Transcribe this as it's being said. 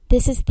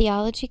This is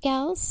Theology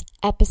Gals,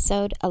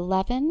 episode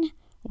 11,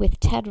 with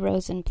Ted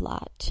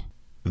Rosenblatt.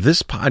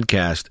 This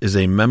podcast is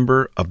a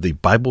member of the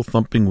Bible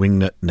Thumping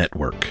Wingnut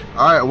Network.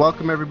 All right,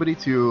 welcome everybody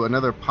to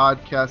another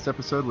podcast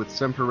episode with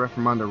Semper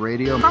Reformanda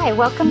Radio. Hi,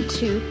 welcome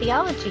to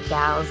Theology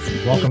Gals.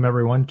 Welcome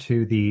everyone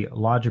to the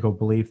Logical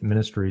Belief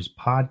Ministries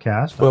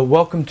podcast. Well,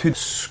 welcome to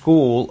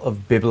School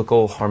of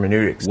Biblical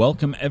Hermeneutics.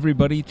 Welcome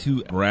everybody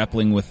to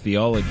Grappling with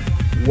Theology.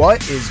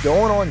 What is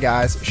going on,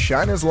 guys?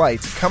 Shine as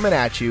lights coming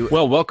at you.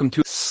 Well, welcome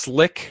to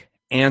Slick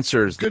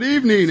Answers. Good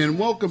evening and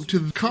welcome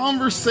to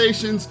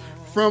Conversations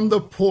from the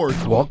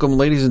Porch. Welcome,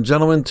 ladies and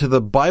gentlemen, to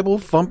the Bible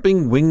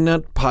Thumping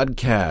Wingnut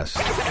Podcast.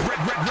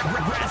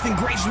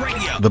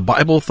 The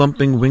Bible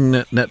Thumping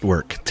Wingnut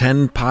Network.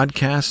 10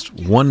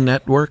 podcasts, 1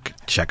 network.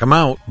 Check them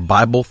out.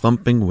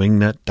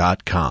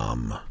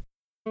 BibleThumpingWingnut.com.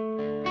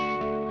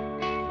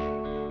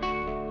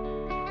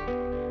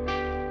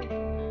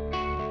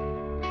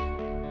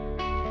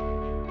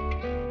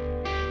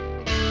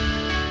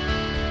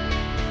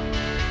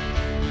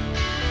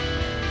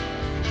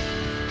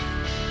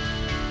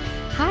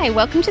 Hi,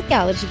 welcome to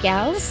Theology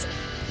Gals.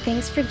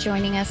 Thanks for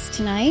joining us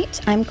tonight.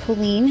 I'm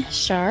Colleen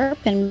Sharp,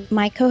 and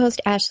my co-host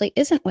Ashley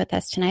isn't with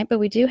us tonight, but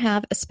we do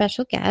have a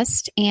special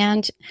guest.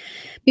 And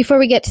before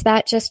we get to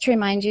that, just to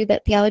remind you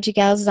that Theology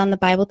Gals is on the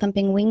Bible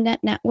Thumping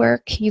Wingnut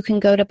Network. You can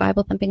go to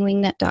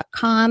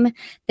BibleThumpingWingnut.com.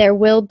 There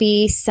will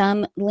be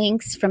some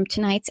links from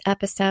tonight's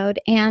episode.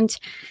 And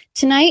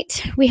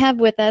tonight we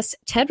have with us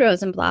Ted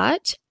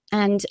Rosenblatt,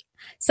 and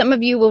some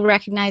of you will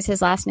recognize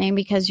his last name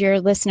because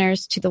you're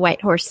listeners to the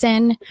White Horse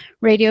Sin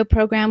radio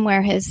program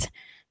where his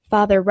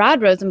father,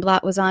 Rod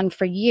Rosenblatt, was on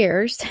for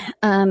years.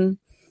 But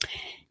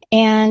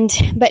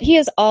he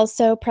is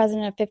also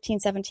president of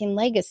 1517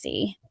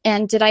 Legacy.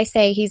 And did I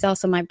say he's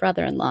also my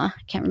brother-in-law?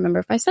 I can't remember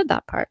if I said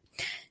that part.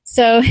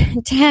 So,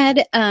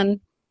 Ted,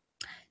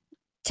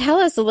 tell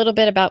us a little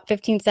bit about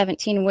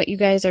 1517 and what you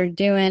guys are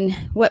doing,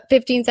 what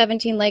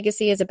 1517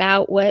 Legacy is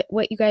about,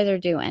 what you guys are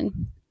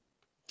doing.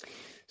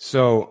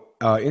 So,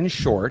 in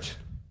short,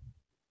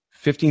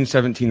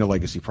 1517, the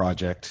Legacy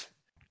Project.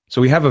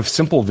 So we have a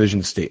simple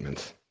vision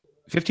statement.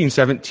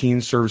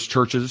 1517 serves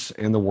churches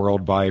and the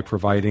world by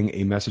providing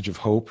a message of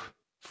hope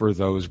for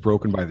those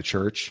broken by the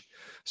church,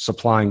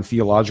 supplying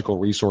theological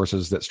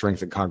resources that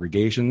strengthen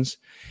congregations,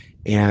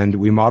 and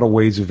we model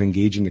ways of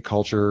engaging the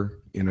culture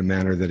in a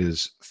manner that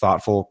is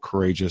thoughtful,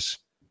 courageous,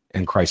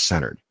 and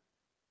Christ-centered.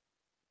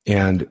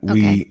 And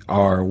we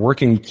are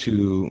working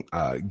to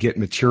get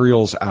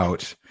materials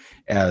out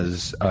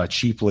as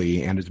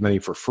cheaply and as many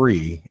for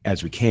free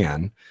as we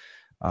can,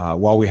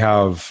 while we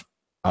have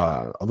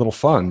a little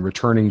fun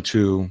returning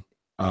to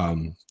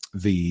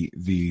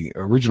the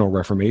original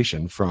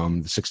Reformation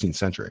from the 16th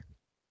century.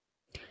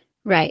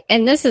 Right.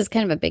 And this is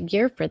kind of a big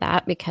year for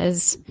that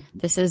because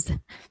this is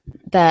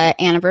the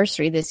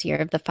anniversary this year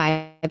of the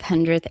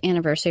 500th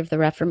anniversary of the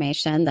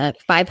Reformation, the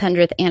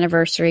 500th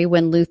anniversary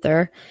when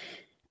Luther,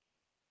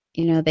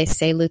 they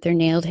say Luther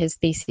nailed his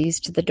theses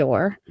to the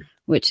door,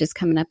 which is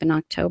coming up in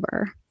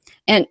October.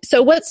 And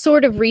so what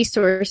sort of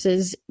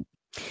resources?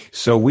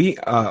 So we,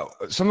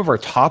 some of our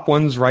top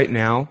ones right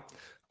now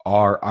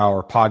are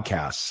our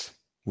podcasts,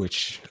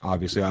 which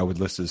obviously I would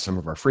list as some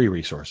of our free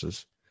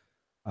resources,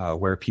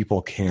 where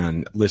people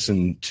can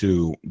listen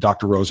to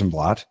Dr.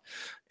 Rosenblatt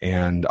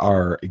and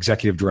our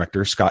executive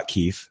director, Scott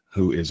Keith,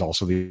 who is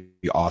also the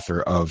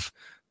author of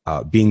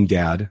Being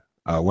Dad,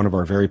 one of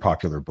our very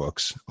popular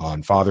books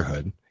on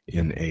fatherhood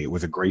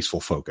with a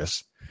graceful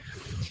focus.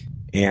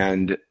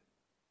 And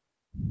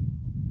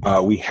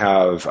we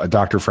have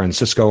Dr.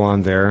 Francisco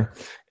on there,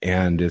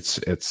 and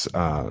it's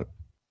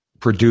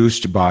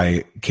produced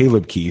by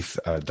Caleb Keith,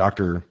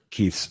 Dr.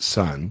 Keith's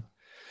son.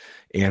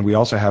 And we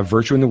also have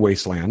Virtue in the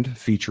Wasteland,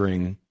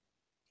 featuring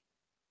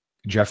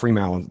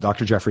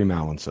Dr. Jeffrey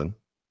Mallinson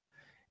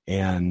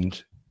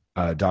and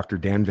Dr.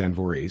 Dan Van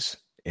Voorhees.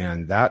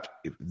 And that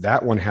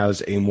one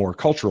has a more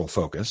cultural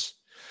focus,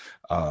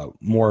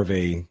 more of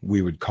a,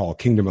 we would call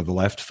Kingdom of the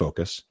Left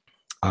focus.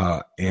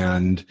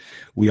 And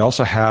we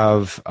also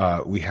have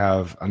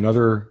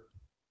another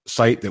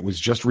site that was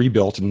just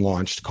rebuilt and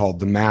launched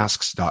called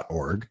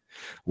themasks.org,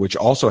 which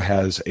also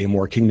has a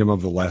more Kingdom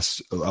of the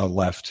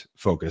Left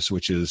focus,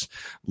 which is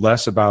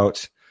less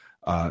about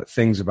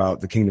things about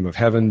the kingdom of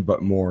heaven,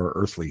 but more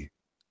earthly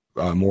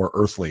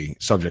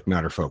subject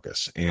matter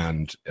focus.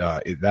 And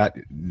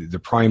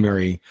the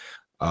primary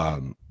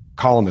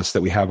columnist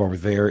that we have over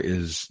there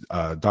is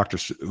Dr.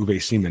 Uwe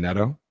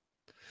Simonetto.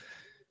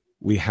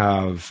 We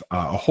have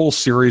a whole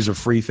series of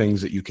free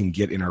things that you can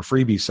get in our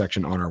freebies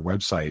section on our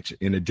website,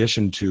 in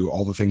addition to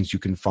all the things you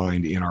can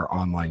find in our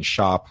online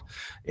shop.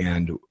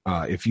 And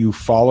if you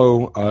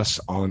follow us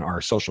on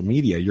our social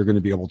media, you're going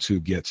to be able to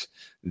get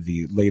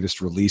the latest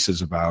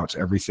releases about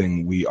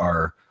everything we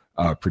are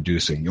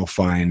producing. You'll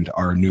find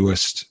our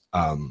newest,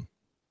 all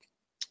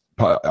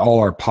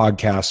our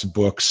podcasts,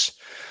 books.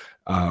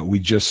 We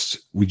just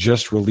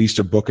released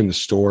a book in the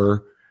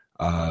store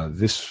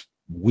this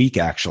week,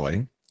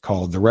 actually,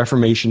 called The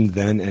Reformation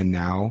Then and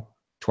Now,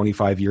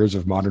 25 years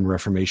of modern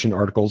Reformation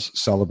articles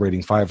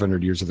celebrating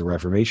 500 years of the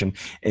Reformation.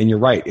 And you're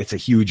right, it's a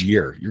huge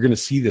year. You're going to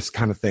see this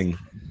kind of thing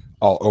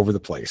all over the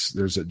place.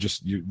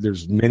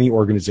 There's many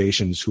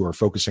organizations who are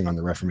focusing on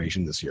the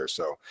Reformation this year,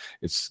 so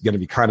it's going to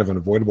be kind of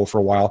unavoidable for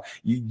a while.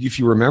 If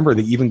you remember,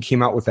 they even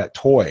came out with that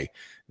toy.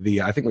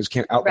 I think it was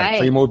out by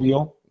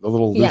Playmobil, the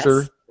little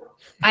Luther.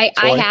 I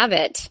have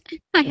it.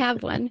 I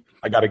have one.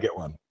 I got to get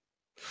one.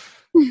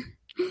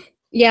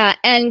 Yeah,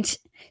 and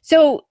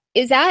so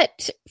is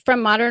that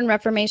from Modern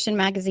Reformation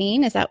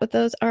Magazine? Is that what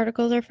those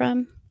articles are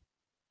from?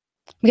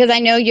 Because I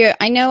know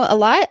a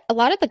lot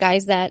of the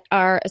guys that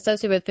are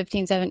associated with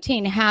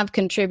 1517 have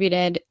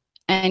contributed,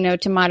 I know,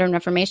 to Modern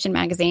Reformation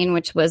Magazine,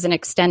 which was an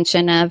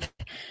extension of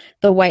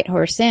the White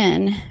Horse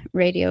Inn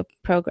radio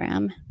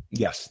program.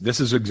 Yes, this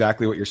is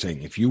exactly what you're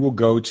saying. If you will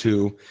go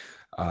to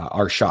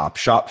our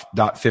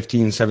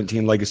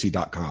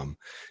shop.1517legacy.com,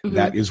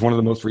 that is one of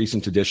the most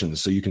recent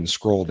editions. So you can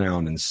scroll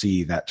down and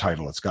see that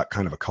title. It's got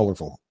kind of a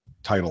colorful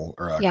title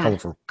or a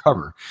colorful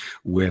cover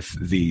with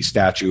the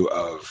statue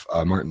of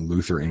Martin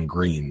Luther in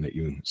green that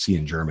you see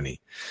in Germany.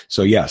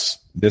 So yes,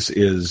 this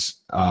is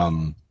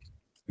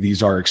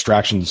these are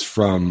extractions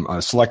from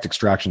select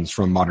extractions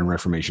from Modern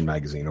Reformation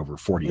Magazine, over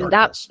 40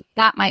 articles.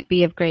 That might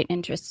be of great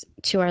interest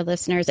to our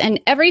listeners.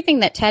 And everything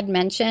that Ted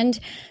mentioned,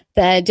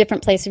 the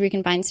different places where you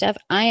can find stuff,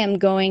 I am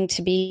going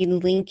to be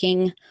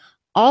linking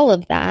all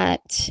of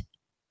that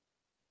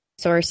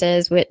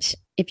sources, which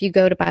if you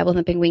go to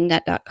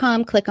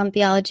BibleThumpingWingNut.com, click on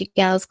Theology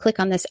Gals, click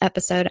on this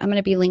episode, I'm going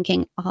to be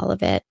linking all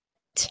of it.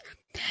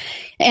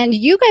 And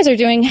you guys are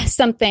doing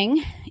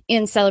something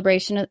in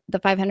celebration of the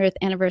 500th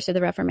anniversary of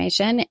the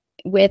Reformation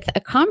with a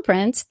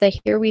conference, the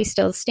Here We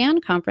Still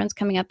Stand conference,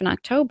 coming up in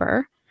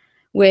October,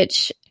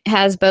 which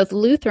has both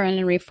Lutheran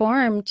and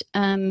Reformed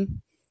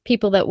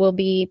people that will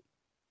be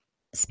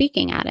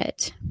speaking at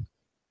it.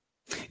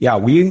 Yeah,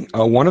 we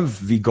one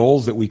of the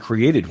goals that we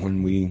created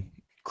when we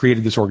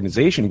created this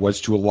organization was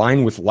to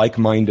align with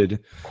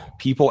like-minded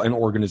people and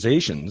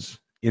organizations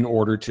in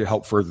order to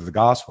help further the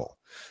gospel.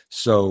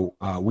 So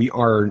we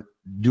are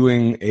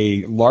doing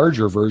a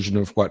larger version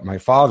of what my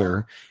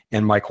father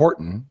and Mike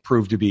Horton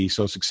proved to be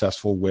so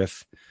successful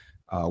with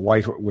the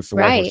White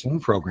Horse Inn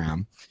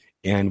program,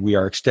 and we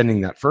are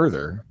extending that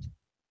further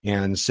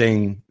and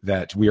saying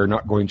that we are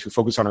not going to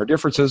focus on our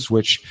differences,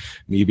 which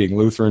me being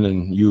Lutheran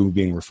and you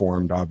being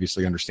Reformed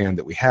obviously understand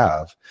that we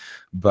have,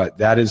 but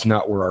that is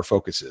not where our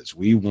focus is.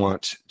 We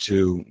want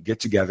to get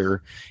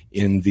together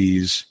in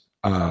these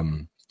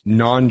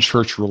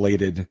non-church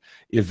related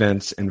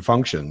events and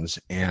functions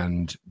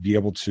and be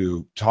able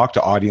to talk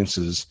to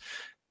audiences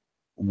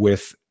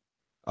with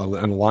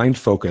an aligned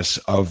focus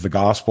of the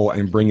gospel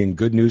and bringing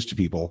good news to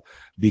people,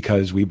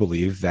 because we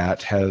believe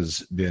that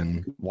has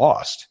been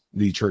lost.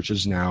 The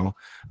churches now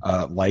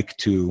like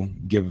to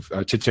give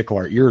to tickle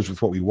our ears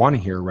with what we want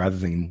to hear rather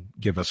than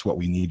give us what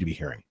we need to be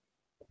hearing.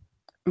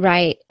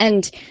 Right.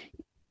 And,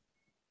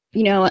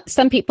 you know,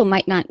 some people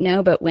might not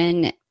know, but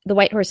when the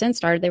White Horse Inn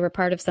started, they were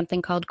part of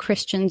something called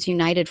Christians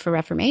United for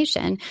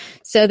Reformation.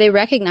 So they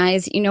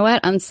recognize, you know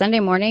what, on Sunday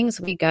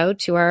mornings, we go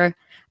to our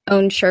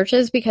own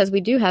churches because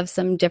we do have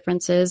some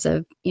differences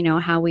of, you know,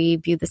 how we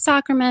view the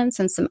sacraments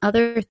and some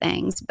other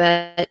things.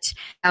 But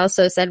I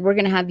also said we're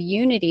going to have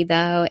unity,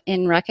 though,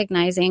 in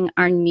recognizing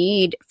our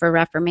need for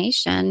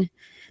Reformation,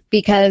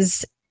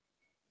 because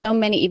so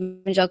many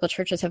evangelical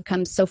churches have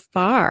come so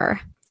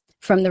far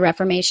from the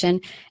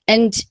Reformation.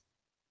 And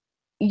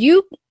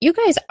you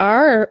guys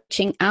are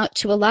reaching out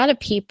to a lot of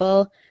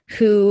people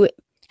who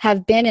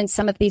have been in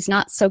some of these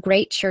not so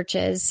great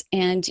churches,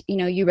 and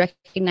you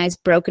recognize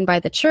Broken by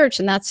the Church,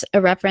 and that's a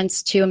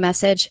reference to a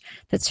message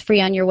that's free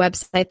on your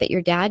website that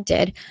your dad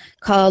did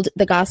called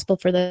The Gospel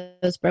for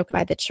Those Broken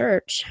by the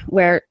Church,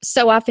 where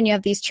so often you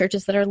have these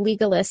churches that are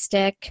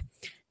legalistic,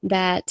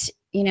 that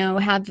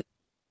have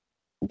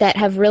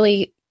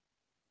really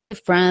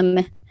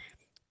from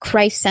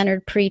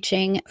Christ-centered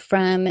preaching,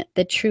 from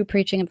the true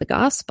preaching of the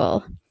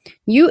gospel.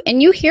 You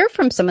hear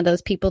from some of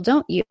those people,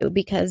 don't you?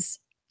 Because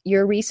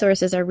your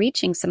resources are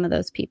reaching some of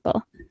those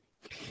people.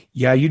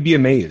 Yeah, you'd be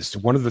amazed.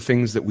 One of the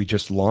things that we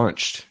just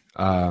launched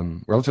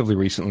relatively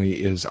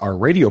recently is our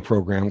radio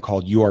program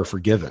called You Are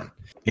Forgiven.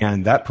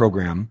 And that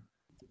program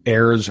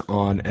airs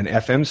on an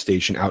FM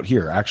station out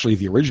here, actually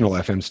the original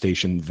FM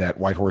station that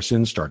White Horse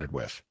Inn started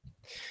with.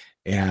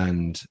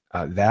 And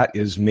that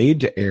is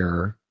made to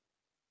air.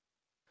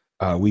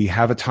 We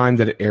have a time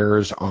that it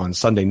airs on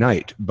Sunday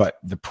night, but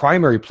the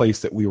primary place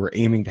that we were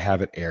aiming to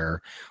have it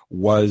air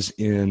was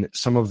in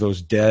some of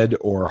those dead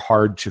or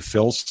hard to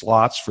fill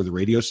slots for the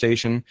radio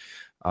station,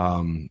 3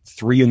 a.m,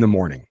 right in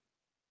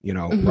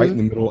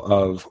the middle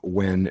of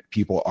when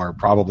people are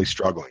probably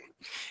struggling.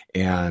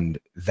 And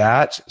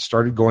that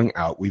started going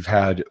out. We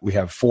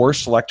have 4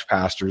 select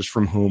pastors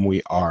from whom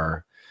we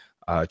are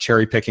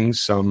cherry picking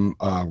some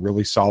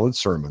really solid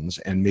sermons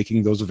and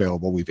making those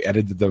available. We've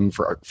edited them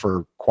for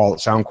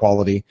sound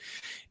quality,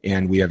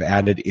 and we have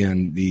added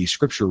in the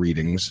scripture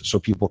readings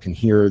so people can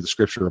hear the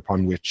scripture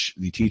upon which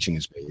the teaching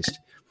is based.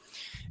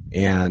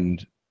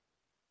 And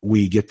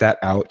we get that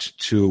out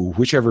to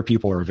whichever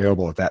people are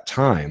available at that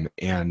time.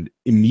 And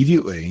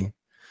immediately,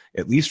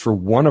 at least for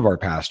one of our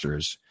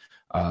pastors,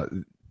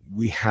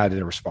 we had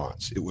a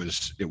response. It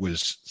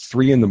was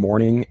 3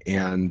 a.m.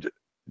 and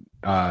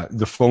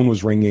the phone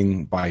was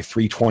ringing by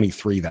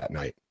 3:23 that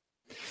night.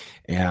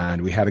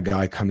 And we had a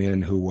guy come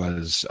in who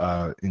was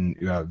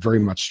very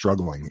much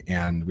struggling,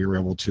 and we were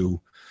able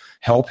to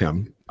help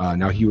him.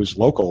 Now, he was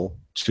local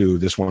to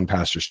this one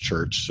pastor's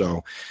church,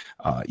 so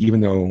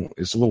even though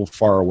it's a little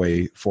far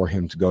away for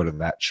him to go to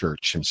that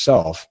church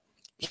himself,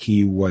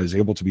 he was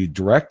able to be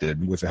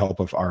directed with the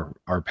help of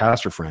our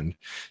pastor friend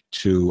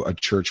to a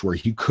church where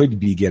he could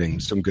be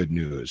getting some good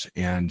news.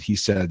 And he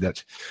said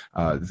that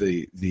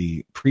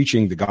the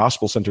preaching, the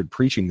gospel-centered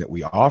preaching that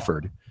we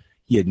offered,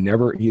 he had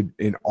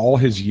in all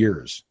his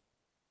years,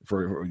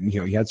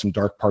 he had some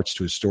dark parts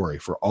to his story.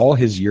 For all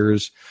his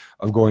years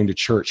of going to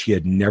church, he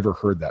had never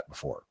heard that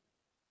before.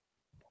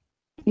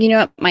 You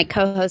know, my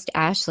co-host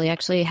Ashley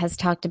actually has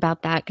talked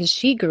about that because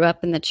she grew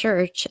up in the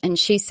church, and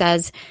she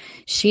says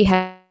she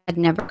had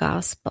never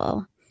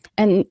gospel.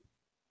 And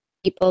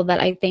people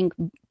that I think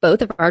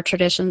both of our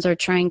traditions are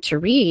trying to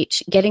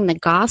reach, getting the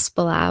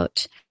gospel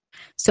out.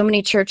 So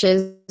many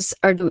churches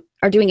are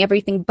doing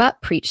everything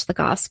but preach the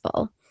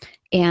gospel.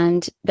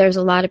 And there's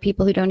a lot of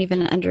people who don't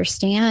even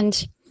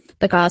understand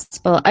the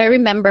gospel. I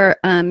remember,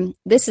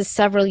 this is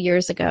several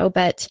years ago,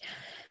 but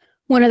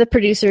one of the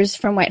producers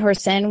from White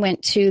Horse Inn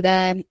went to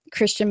the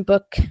Christian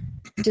Book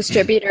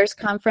Distributors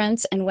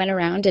Conference and went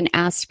around and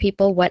asked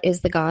people, what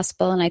is the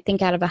gospel? And I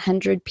think out of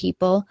 100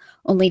 people,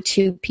 only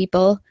 2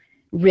 people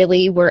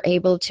really were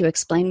able to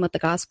explain what the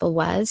gospel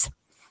was.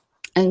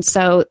 And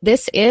so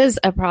this is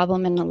a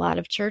problem in a lot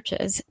of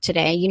churches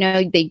today. You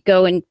know, they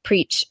go and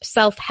preach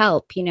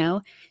self-help,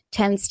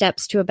 10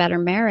 steps to a better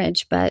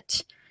marriage,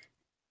 but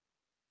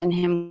and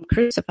him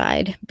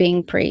crucified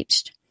being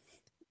preached.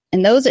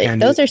 And those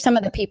are some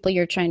of the people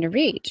you're trying to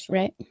reach,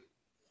 right?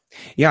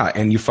 Yeah,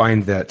 and you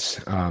find that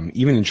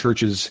even in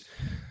churches,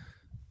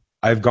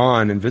 I've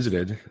gone and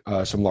visited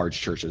some large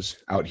churches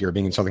out here.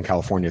 Being in Southern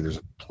California, there's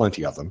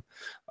plenty of them,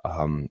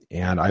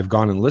 and I've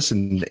gone and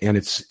listened, and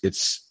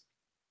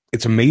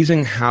it's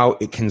amazing how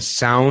it can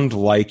sound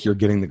like you're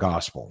getting the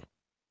gospel.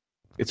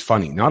 It's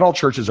funny. Not all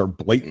churches are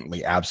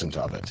blatantly absent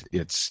of it.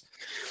 It's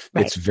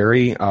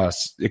very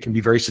it can be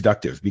very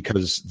seductive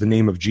because the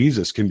name of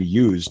Jesus can be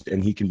used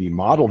and he can be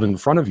modeled in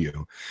front of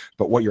you.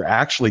 But what you're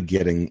actually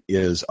getting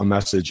is a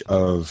message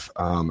of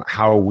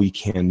how we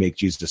can make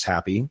Jesus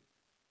happy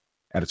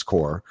at its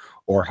core,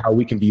 or how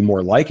we can be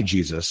more like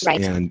Jesus.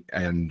 Right.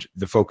 And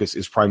the focus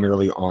is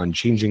primarily on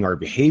changing our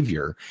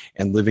behavior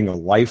and living a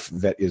life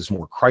that is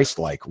more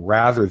Christ-like,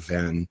 rather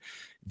than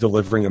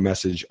delivering a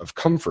message of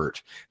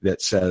comfort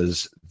that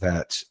says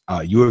that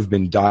you have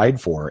been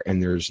died for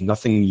and there's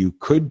nothing you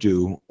could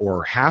do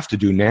or have to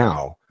do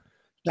now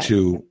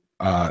to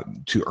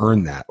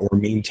earn that or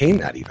maintain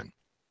that even.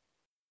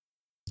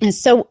 And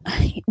so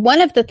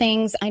one of the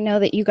things I know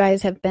that you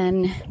guys have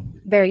been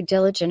very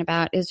diligent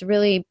about is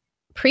really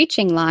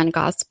preaching law and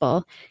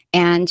gospel.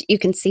 And you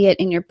can see it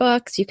in your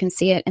books, you can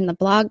see it in the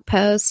blog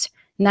posts,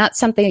 and that's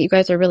something that you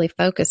guys are really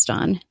focused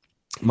on.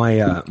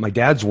 My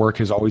dad's work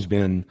has always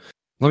been,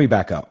 let me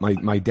back up.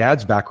 My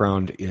dad's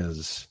background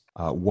is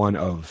one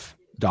of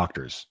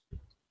doctors.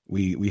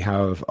 We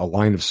have a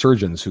line of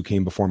surgeons who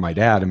came before my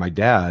dad, and my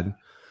dad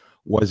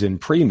was in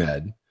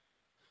pre-med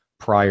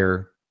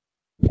prior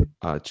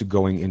to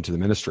going into the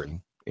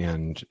ministry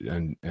and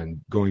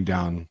going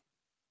down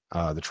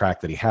the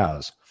track that he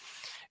has.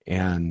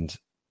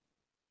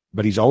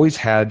 But he's always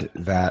had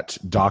that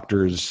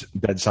doctor's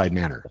bedside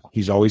manner.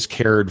 He's always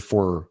cared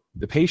for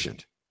the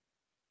patient.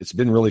 It's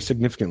been really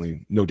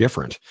significantly no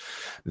different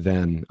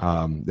than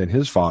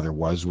his father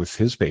was with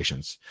his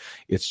patients.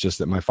 It's just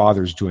that my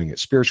father's doing it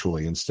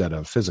spiritually instead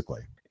of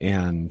physically.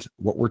 And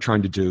what we're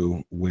trying to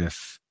do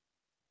with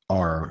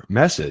our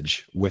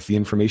message, with the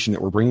information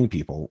that we're bringing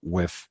people,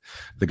 with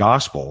the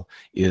gospel,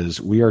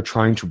 is we are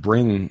trying to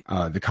bring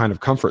the kind of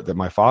comfort that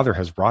my father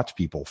has brought to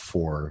people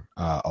for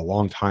a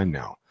long time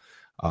now.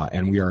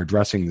 And we are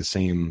addressing the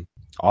same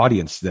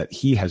audience that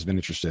he has been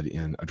interested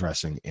in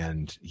addressing.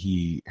 And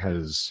he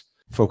has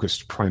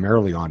focused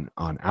primarily on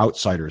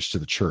outsiders to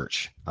the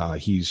church.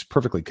 He's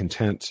perfectly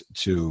content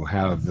to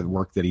have the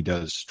work that he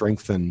does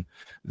strengthen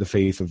the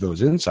faith of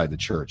those inside the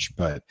church,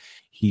 but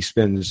he's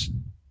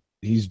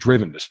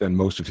driven to spend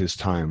most of his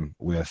time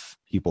with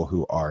people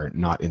who are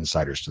not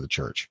insiders to the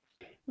church.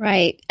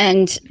 Right.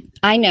 And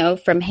I know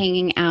from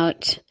hanging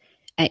out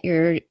at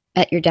your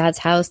dad's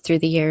house through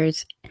the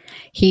years,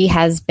 he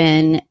has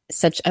been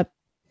such a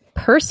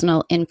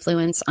personal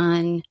influence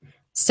on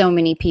so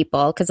many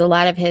people, because a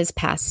lot of his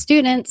past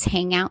students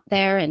hang out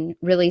there and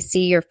really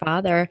see your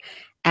father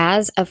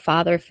as a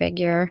father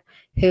figure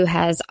who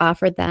has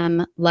offered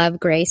them love,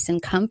 grace,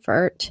 and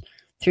comfort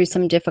through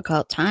some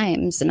difficult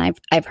times. And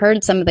I've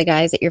heard some of the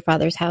guys at your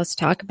father's house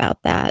talk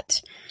about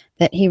that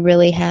he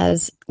really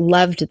has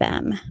loved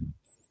them.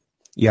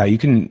 Yeah, you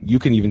can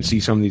even see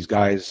some of these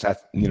guys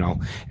at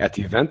the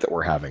event that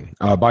we're having.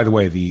 By the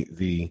way,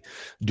 the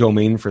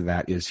domain for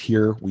that is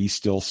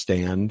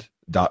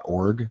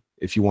herewestillstand.org.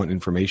 If you want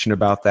information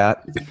about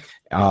that,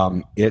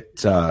 not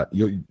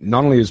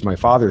only is my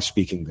father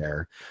speaking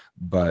there,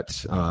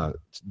 but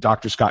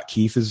Dr. Scott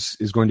Keith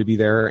is going to be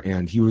there,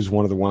 and he was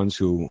one of the ones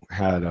who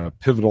had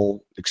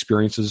pivotal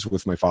experiences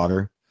with my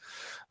father.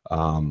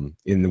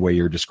 In the way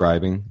you're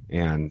describing,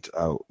 and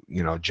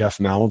Jeff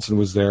Mallinson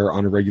was there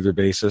on a regular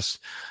basis.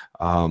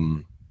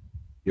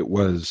 It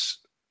was,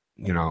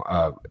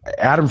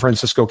 Adam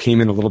Francisco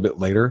came in a little bit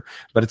later,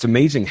 but it's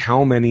amazing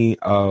how many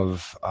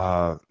of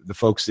the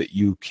folks that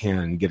you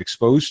can get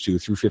exposed to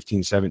through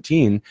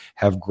 1517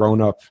 have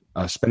grown up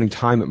spending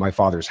time at my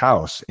father's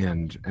house,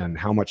 and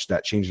how much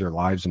that changed their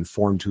lives and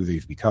formed who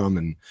they've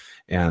become,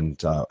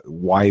 and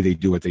why they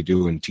do what they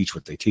do and teach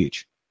what they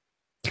teach.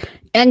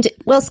 And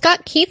well,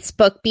 Scott Keith's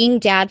book, Being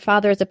Dad,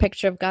 Father is a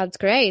Picture of God's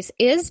Grace,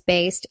 is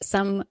based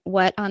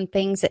somewhat on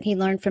things that he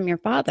learned from your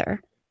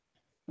father,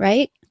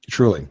 right?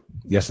 Truly.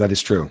 Yes, that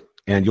is true.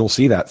 And you'll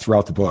see that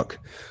throughout the book.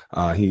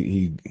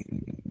 He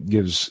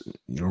gives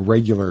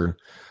regular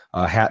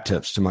hat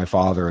tips to my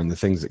father and the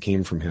things that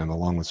came from him,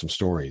 along with some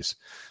stories.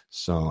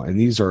 So, and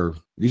these are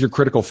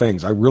critical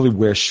things. I really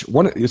wish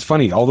it's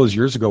funny, all those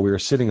years ago, we were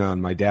sitting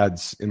in my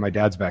dad's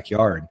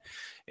backyard.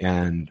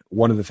 And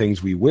one of the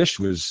things we wished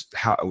was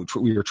how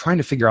we were trying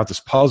to figure out this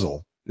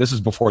puzzle. This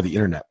is before the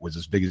internet was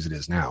as big as it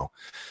is now.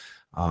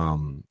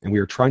 And we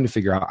were trying to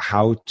figure out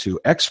how to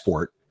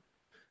export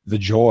the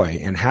joy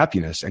and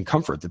happiness and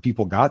comfort that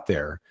people got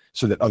there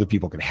so that other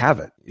people could have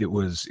it. It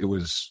was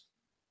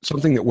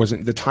something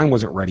that the time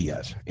wasn't ready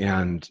yet.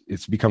 And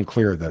it's become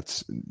clear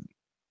that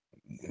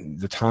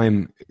the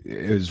time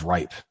is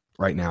ripe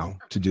right now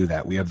to do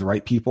that. We have the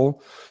right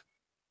people.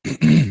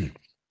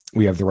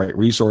 We have the right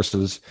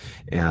resources,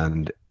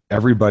 and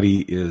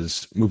everybody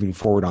is moving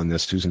forward on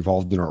this who's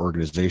involved in our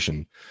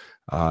organization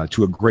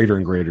to a greater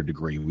and greater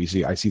degree.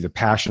 I see the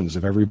passions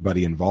of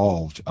everybody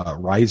involved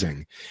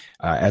rising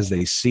as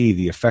they see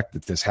the effect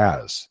that this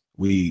has.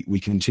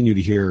 We continue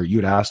to hear, you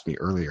had asked me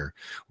earlier,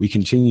 we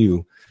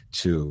continue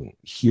to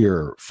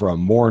hear from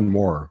more and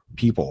more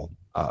people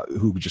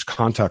who just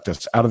contact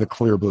us out of the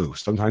clear blue.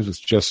 Sometimes it's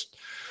just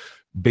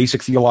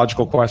basic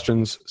theological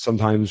questions,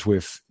 sometimes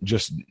with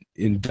just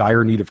in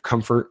dire need of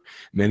comfort.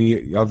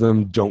 Many of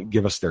them don't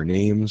give us their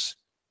names.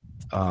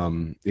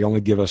 They only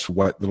give us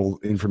what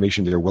little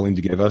information they're willing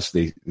to give us.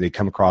 They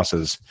come across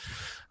as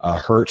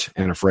hurt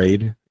and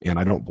afraid, and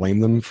I don't blame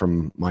them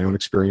from my own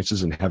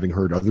experiences and having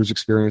heard others'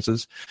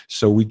 experiences.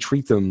 So we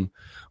treat them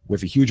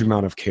with a huge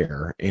amount of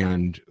care,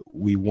 and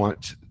we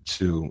want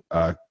to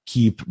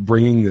keep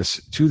bringing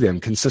this to them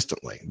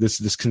consistently.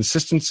 This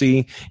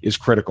consistency is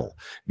critical,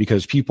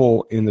 because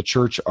people in the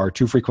church are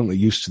too frequently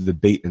used to the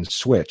bait and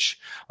switch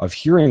of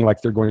hearing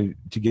like they're going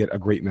to get a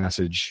great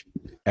message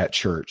at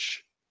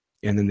church,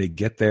 and then they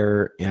get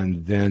there,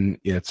 and then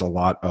it's a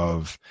lot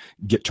of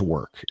get to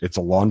work. It's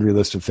a laundry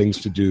list of things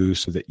to do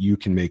so that you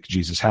can make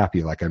Jesus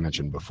happy, like I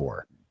mentioned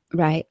before.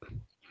 Right.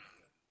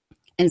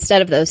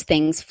 Instead of those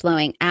things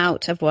flowing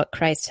out of what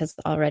Christ has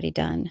already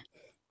done.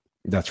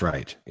 That's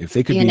right. If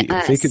they could hear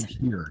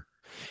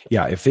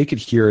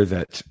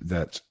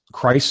that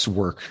Christ's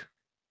work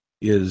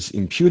is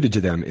imputed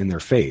to them in their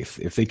faith,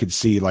 if they could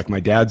see, like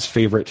my dad's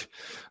favorite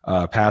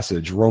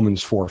passage,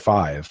 Romans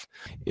 4:5,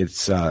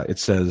 it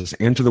says,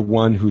 "And to the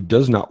one who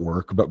does not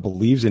work but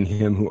believes in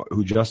him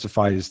who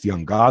justifies the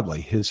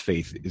ungodly, his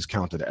faith is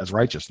counted as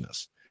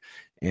righteousness."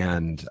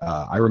 And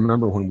I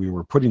remember when we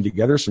were putting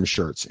together some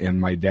shirts, and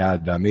my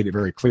dad made it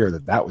very clear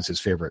that was his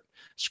favorite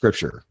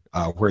scripture,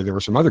 where there were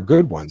some other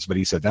good ones, but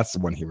he said that's the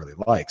one he really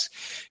likes,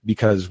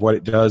 because what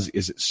it does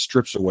is it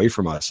strips away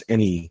from us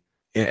any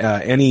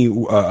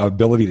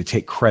ability to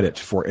take credit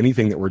for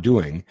anything that we're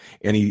doing,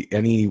 any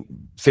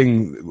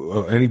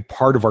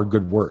part of our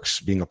good works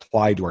being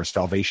applied to our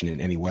salvation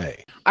in any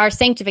way. Our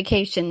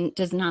sanctification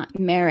does not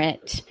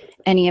merit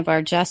any of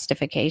our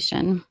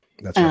justification.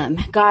 That's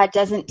right. God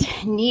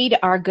doesn't need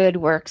our good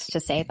works to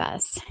save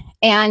us.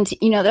 And,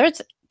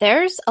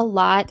 there's a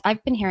lot,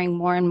 I've been hearing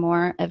more and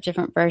more of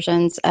different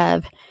versions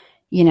of,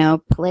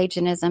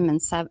 Pelagianism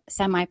and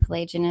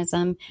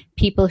semi-Pelagianism,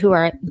 people who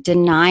are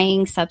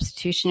denying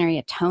substitutionary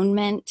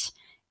atonement.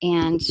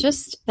 And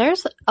just,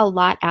 there's a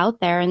lot out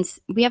there. And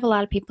we have a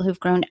lot of people who've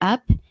grown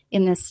up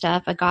in this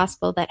stuff, a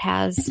gospel that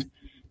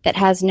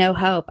has no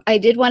hope. I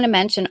did want to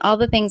mention all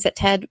the things that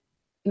Ted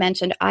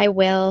mentioned. I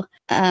will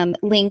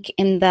link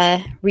in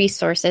the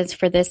resources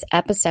for this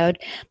episode.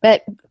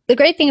 But the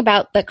great thing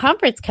about the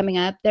conference coming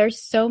up, there's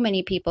so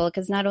many people,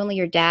 because not only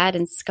your dad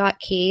and Scott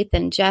Keith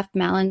and Jeff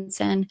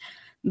Mallinson,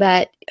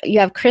 but you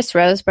have Chris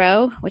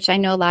Rosebrough, which I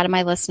know a lot of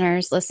my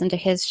listeners listen to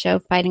his show,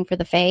 Fighting for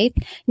the Faith.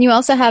 And you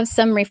also have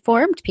some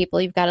Reformed people.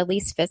 You've got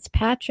Elise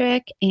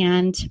Fitzpatrick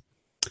and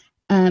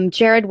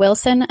Jared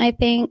Wilson, I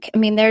think. I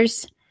mean,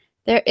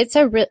 it's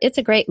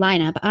a great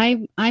lineup.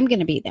 I'm going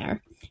to be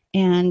there.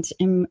 and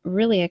I'm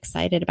really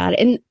excited about it.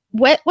 And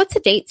what's the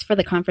dates for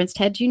the conference,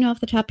 Ted? Do you know off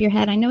the top of your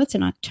head? I know it's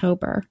in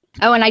October.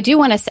 Oh, and I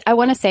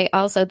want to say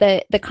also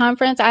that the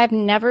conference, I've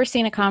never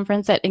seen a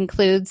conference that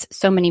includes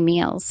so many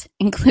meals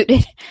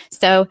included.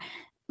 So,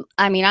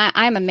 I mean,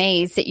 I'm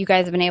amazed that you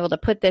guys have been able to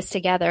put this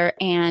together,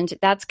 and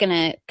that's going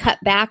to cut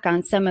back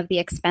on some of the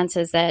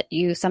expenses that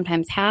you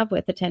sometimes have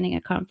with attending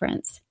a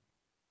conference.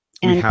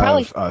 And we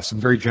have some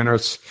very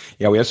generous,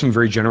 we have some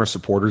very generous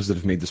supporters that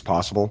have made this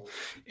possible,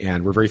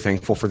 and we're very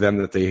thankful for them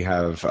that they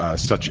have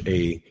such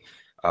a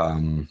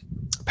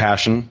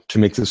passion to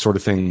make this sort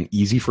of thing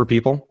easy for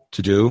people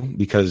to do,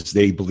 because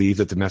they believe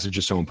that the message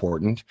is so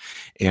important,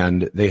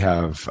 and they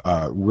have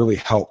really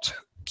helped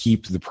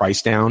keep the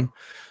price down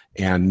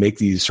and make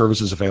these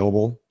services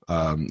available,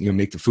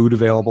 make the food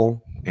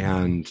available.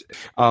 And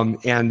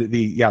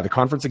the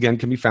conference again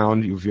can be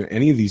found, if you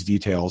any of these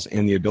details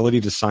and the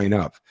ability to sign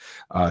up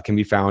can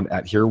be found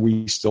at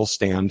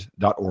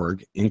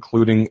herewestillstand.org,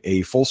 including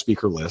a full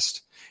speaker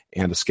list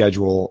and a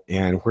schedule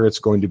and where it's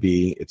going to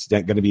be. It's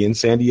going to be in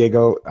San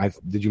Diego.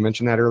 Did you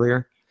mention that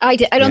earlier? I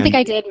did. I don't think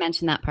I did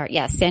mention that part.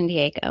 Yes, San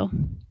Diego.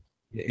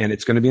 And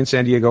it's going to be in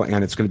San Diego,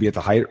 and it's going to be at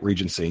the Hyatt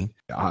Regency.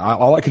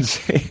 All I can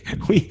say,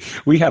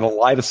 we had a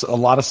lot of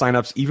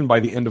signups even by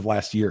the end of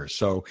last year.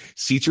 So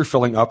seats are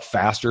filling up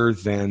faster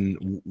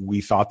than we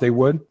thought they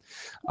would.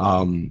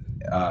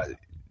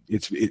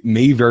 It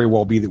may very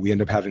well be that we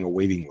end up having a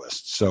waiting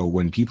list. So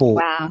when people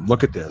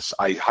look at this,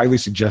 I highly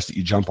suggest that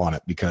you jump on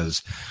it,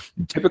 because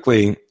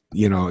typically,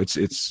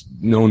 it's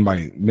known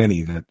by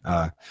many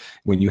that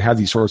when you have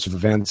these sorts of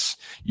events,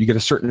 you get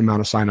a certain amount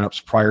of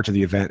signups prior to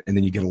the event, and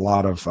then you get a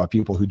lot of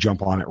people who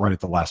jump on it right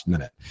at the last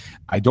minute.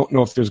 I don't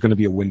know if there's going to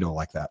be a window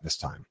like that this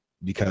time,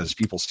 because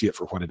people see it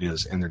for what it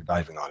is and they're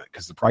diving on it,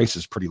 because the price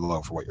is pretty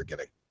low for what you're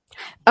getting.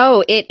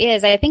 Oh, it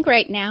is. I think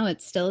right now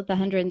it's still at the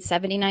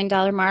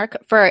 $179 mark.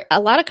 For a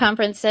lot of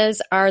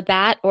conferences are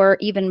that or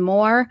even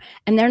more,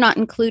 and they're not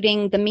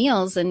including the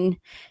meals and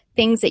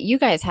things that you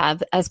guys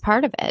have as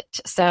part of it.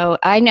 So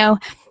I know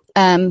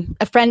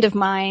a friend of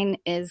mine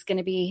is going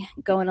to be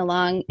going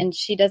along, and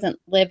she doesn't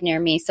live near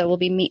me, so we'll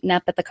be meeting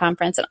up at the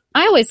conference. And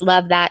I always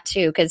love that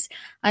too, because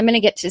I'm going to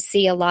get to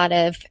see a lot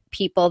of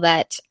people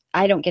that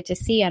I don't get to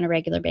see on a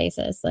regular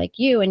basis, like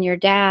you and your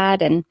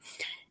dad and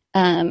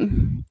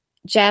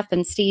Jeff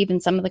and Steve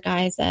and some of the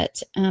guys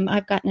that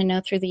I've gotten to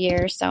know through the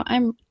years. So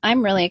I'm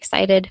really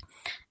excited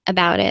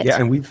about it. Yeah,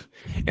 and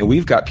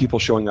we've got people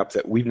showing up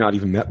that we've not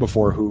even met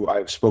before, who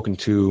I've spoken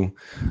to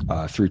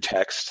through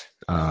text.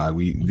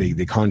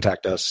 They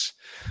contact us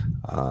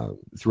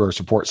through our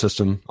support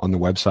system on the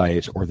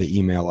website, or they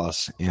email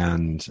us,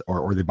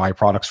 or they buy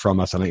products from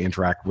us, and I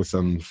interact with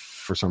them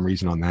for some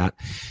reason on that.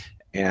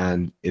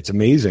 And it's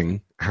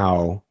amazing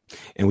how,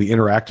 and we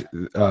interact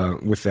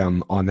with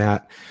them on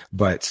that,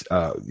 but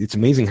it's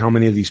amazing how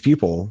many of these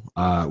people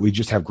we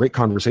just have great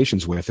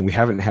conversations with, and we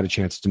haven't had a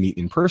chance to meet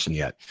in person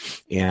yet.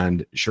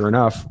 And sure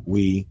enough,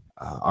 we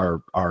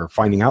are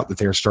finding out that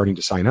they're starting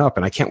to sign up,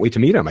 and I can't wait to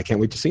meet them. I can't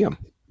wait to see them.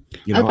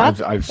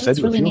 I've said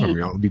to a few of them,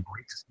 it'd be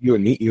great to see you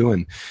and meet you.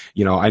 And,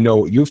 I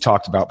know you've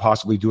talked about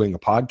possibly doing a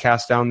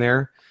podcast down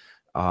there.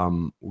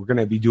 We're going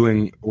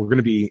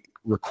to be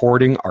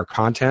recording our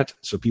content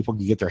so people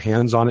can get their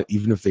hands on it,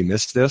 even if they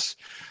missed this.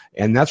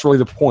 And that's really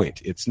the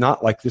point. It's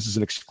not like this is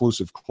an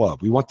exclusive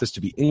club. We want this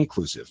to be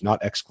inclusive, not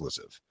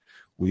exclusive.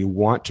 We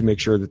want to make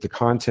sure that the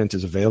content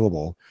is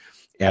available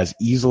as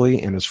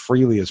easily and as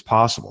freely as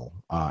possible.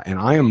 And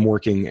I am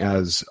working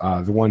as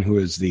the one who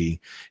is the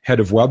head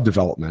of web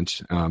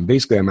development.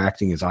 Basically, I'm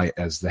acting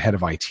as the head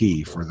of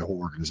IT for the whole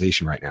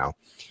organization right now.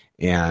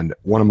 And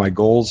one of my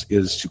goals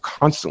is to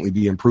constantly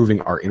be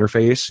improving our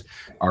interface,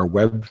 our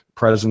web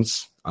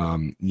presence.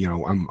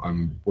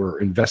 We're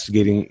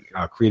investigating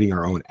creating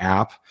our own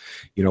app.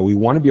 We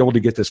want to be able to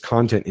get this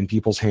content in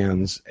people's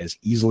hands as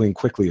easily and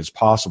quickly as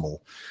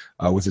possible,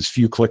 with as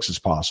few clicks as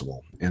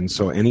possible. And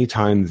so,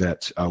 anytime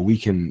that we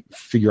can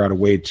figure out a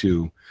way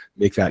to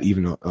make that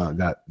even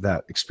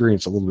that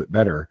experience a little bit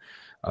better,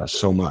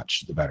 so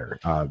much the better.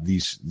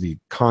 The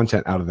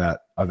content out of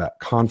that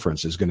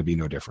conference is going to be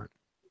no different.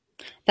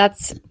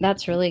 That's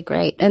really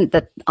great. And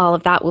that all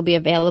of that will be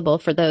available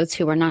for those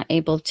who are not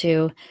able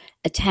to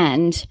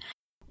attend.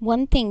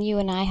 One thing you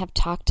and I have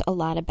talked a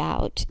lot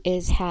about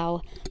is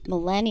how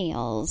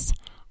millennials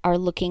are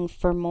looking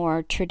for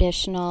more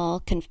traditional,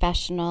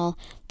 confessional,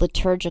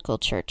 liturgical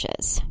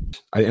churches.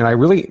 And I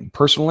really,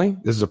 personally,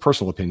 this is a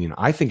personal opinion,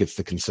 I think it's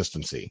the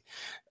consistency.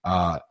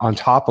 On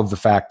top of the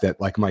fact that,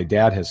 like my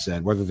dad has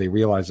said, whether they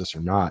realize this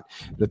or not,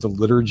 that the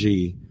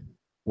liturgy,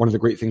 one of the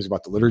great things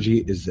about the liturgy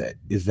is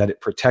that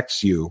it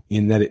protects you,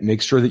 in that it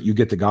makes sure that you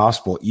get the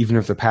gospel even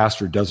if the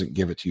pastor doesn't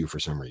give it to you for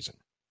some reason.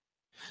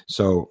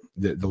 So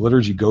the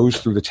liturgy goes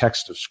through the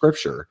text of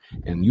Scripture,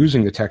 and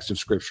using the text of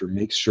Scripture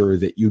makes sure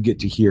that you get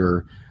to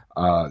hear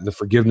the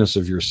forgiveness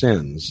of your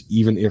sins,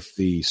 even if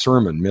the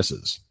sermon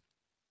misses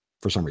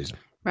for some reason.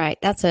 Right.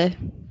 That's a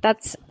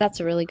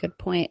really good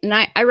point. And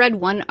I read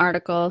one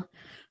article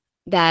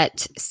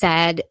that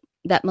said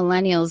that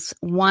millennials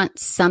want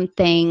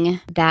something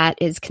that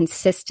is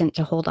consistent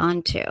to hold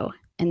on to.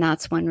 And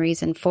that's one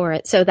reason for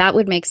it. So that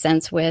would make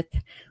sense with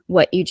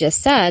what you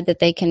just said, that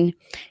they can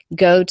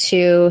go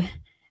to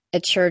a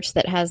church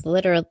that has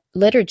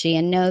liturgy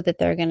and know that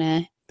they're going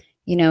to,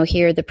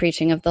 hear the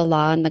preaching of the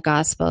law and the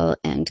gospel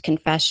and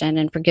confession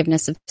and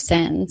forgiveness of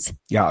sins.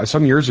 Yeah,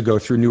 some years ago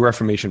through New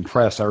Reformation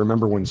Press, I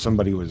remember when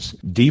somebody was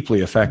deeply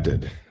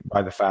affected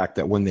by the fact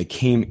that when they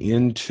came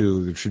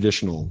into the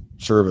traditional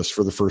service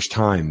for the first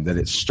time, that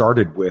it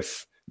started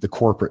with the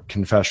corporate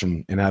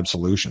confession and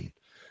absolution,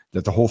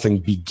 that the whole thing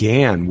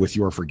began with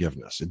your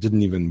forgiveness. It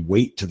didn't even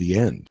wait to the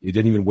end. It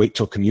didn't even wait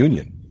till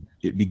communion.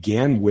 It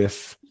began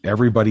with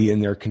everybody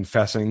in there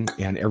confessing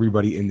and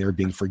everybody in there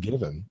being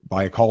forgiven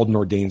by a called and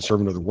ordained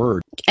servant of the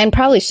word. And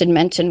probably should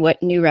mention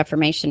what New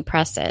Reformation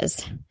Press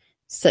is,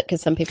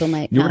 because some people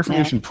might New not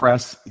Reformation know.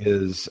 Press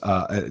is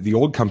the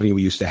old company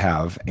we used to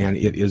have, and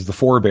it is the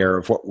forebear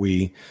of what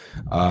we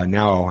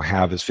now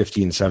have as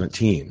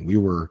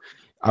 1517.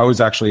 I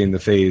was actually in the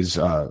phase,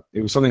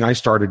 it was something I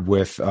started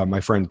with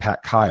my friend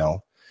Pat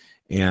Kyle,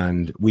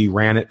 and we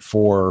ran it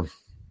for,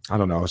 I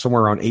don't know,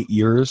 somewhere around 8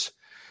 years.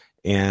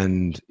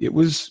 And it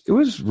was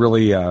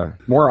really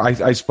more,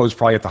 I suppose,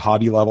 probably at the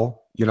hobby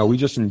level. We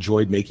just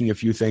enjoyed making a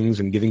few things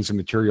and getting some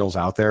materials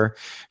out there,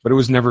 but it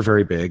was never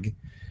very big.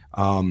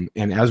 And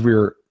as we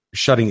were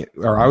shutting it,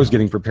 or I was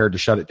getting prepared to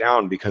shut it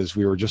down because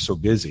we were just so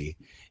busy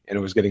and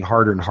it was getting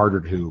harder and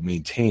harder to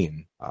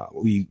maintain.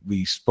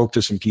 We spoke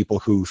to some people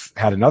who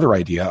had another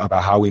idea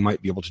about how we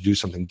might be able to do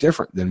something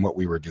different than what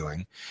we were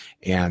doing.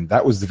 And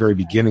that was the very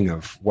beginning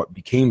of what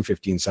became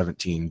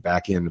 1517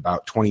 back in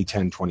about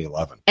 2010,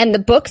 2011. And the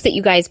books that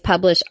you guys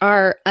publish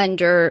are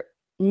under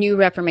New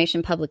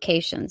Reformation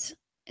Publications.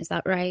 Is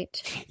that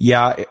right?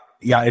 Yeah,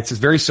 it's a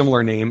very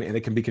similar name, and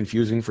it can be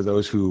confusing for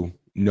those who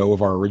know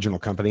of our original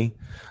company.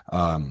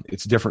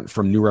 It's different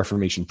from New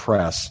Reformation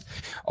Press,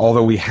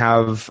 although we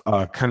have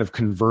kind of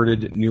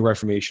converted New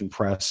Reformation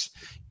Press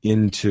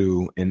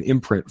into an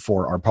imprint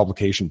for our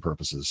publication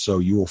purposes. So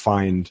you will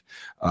find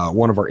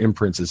one of our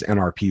imprints is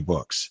NRP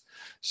Books.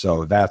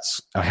 So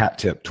that's a hat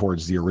tip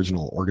towards the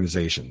original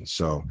organization.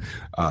 So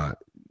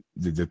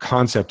the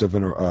concept of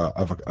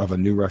a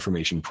New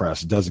Reformation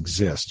Press does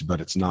exist,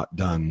 but it's not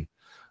done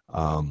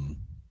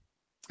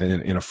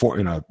it's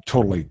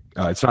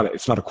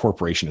not a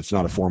corporation. It's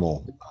not a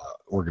formal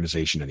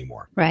organization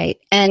anymore. Right.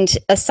 And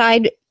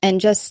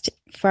just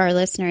for our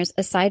listeners,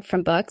 aside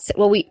from books,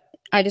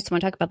 I just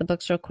want to talk about the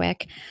books real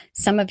quick.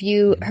 Some of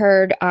you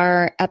heard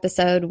our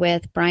episode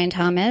with Brian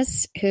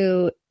Thomas,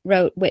 who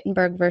wrote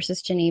Wittenberg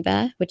versus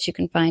Geneva, which you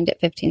can find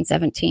at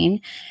 1517.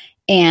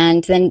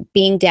 And then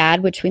Being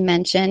Dad, which we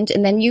mentioned.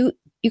 And then you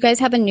guys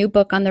have a new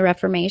book on the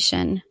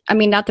Reformation. I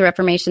mean, not the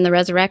Reformation, the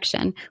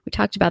Resurrection. We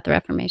talked about the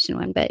Reformation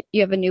one, but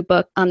you have a new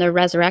book on the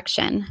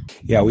Resurrection.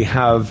 Yeah, we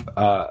have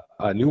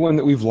a new one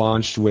that we've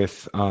launched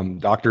with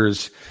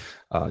doctors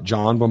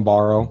John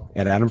Bombaro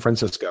and Adam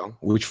Francisco,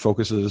 which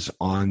focuses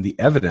on the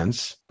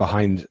evidence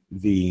behind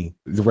the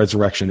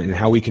resurrection and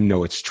how we can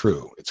know it's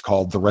true. It's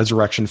called The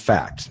Resurrection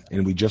Fact.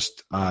 And we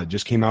just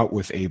came out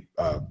with a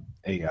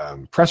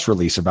press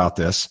release about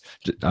this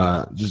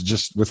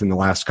just within the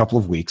last couple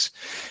of weeks.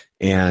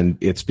 And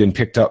it's been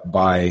picked up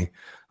by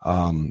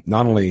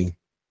not only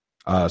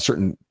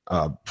certain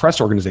press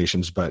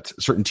organizations, but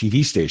certain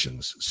TV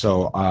stations.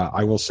 So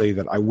I will say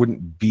that I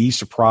wouldn't be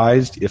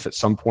surprised if at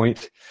some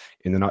point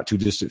in the not too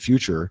distant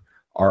future,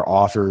 our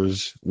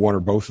authors, one or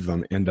both of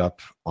them, end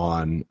up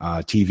on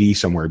TV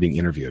somewhere being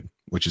interviewed,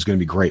 which is going to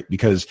be great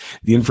because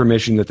the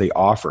information that they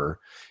offer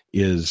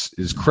is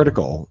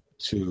critical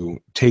to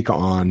take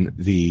on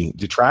the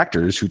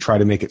detractors who try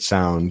to make it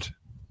sound.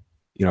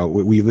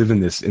 We live in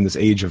this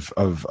age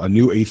of a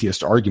new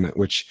atheist argument,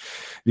 which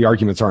the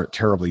arguments aren't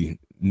terribly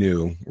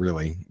new,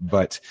 really,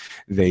 but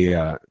they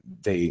are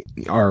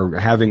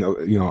having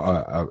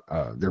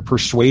they're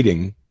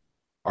persuading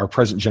our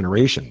present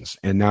generations.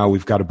 And now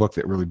we've got a book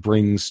that really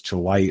brings to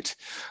light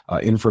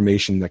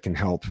information that can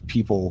help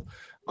people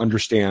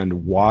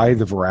understand why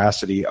the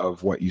veracity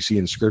of what you see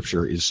in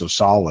Scripture is so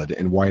solid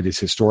and why it is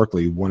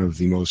historically one of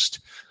the most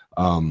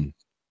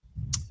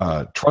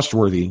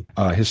trustworthy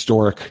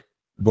historic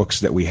books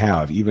that we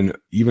have,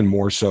 even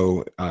more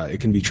so.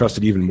 It can be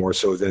trusted even more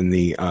so than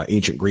the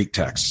ancient Greek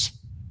texts.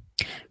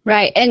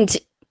 Right. And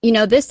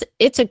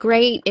it's a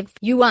great, if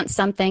you want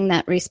something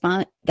that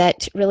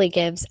really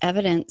gives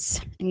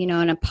evidence,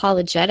 an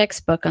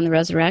apologetics book on the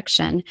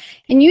resurrection.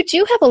 And you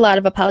do have a lot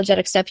of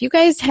apologetic stuff. You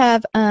guys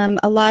have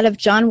a lot of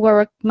John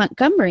Warwick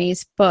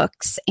Montgomery's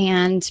books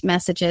and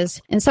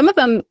messages. And some of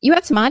them, you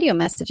have some audio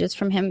messages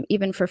from him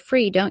even for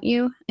free, don't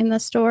you, in the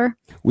store?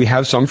 We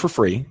have some for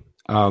free.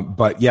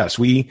 But yes,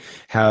 we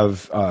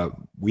have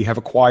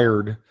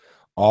acquired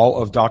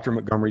all of Dr.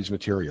 Montgomery's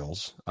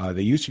materials.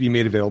 They used to be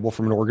made available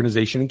from an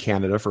organization in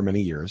Canada for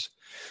many years,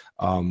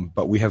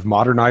 but we have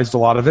modernized a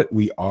lot of it.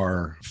 We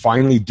are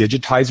finally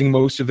digitizing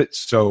most of it,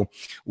 so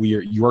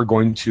you are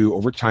going to,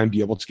 over time, be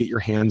able to get your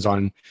hands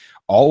on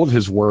all of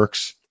his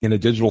works in a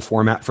digital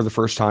format for the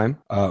first time.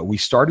 We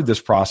started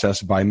this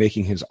process by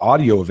making his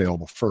audio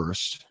available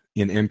first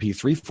in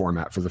MP3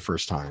 format for the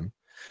first time.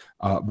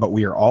 But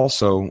we are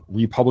also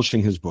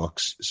republishing his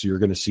books. So you're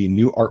going to see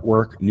new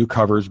artwork, new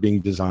covers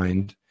being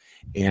designed,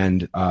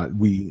 and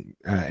we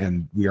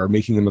are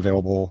making them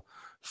available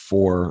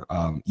for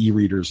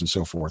e-readers and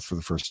so forth for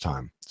the first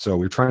time. So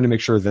we're trying to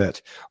make sure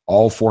that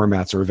all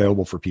formats are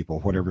available for people,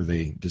 whatever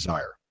they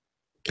desire.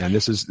 And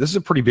this is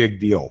a pretty big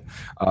deal.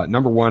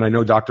 Number one, I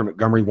know Dr.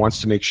 Montgomery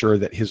wants to make sure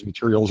that his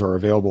materials are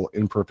available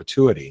in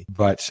perpetuity,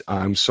 but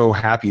I'm so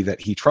happy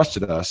that he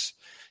trusted us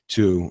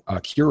to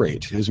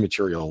curate his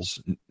materials,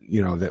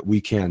 that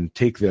we can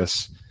take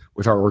this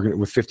with with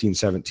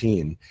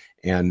 1517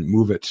 and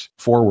move it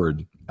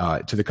forward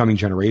to the coming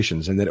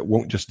generations, and that it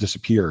won't just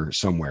disappear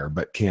somewhere,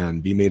 but can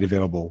be made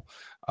available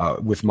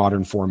with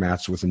modern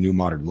formats with a new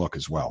modern look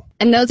as well.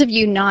 And those of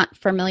you not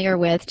familiar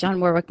with John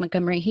Warwick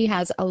Montgomery, he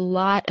has a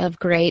lot of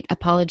great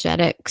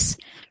apologetics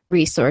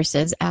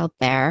resources out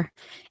there.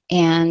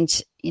 And,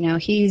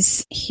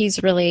 he's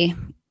really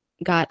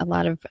got a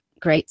lot of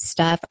great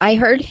stuff. I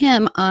heard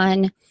him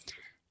on,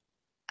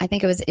 I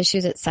think it was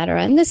Issues,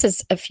 Etc. And this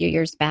is a few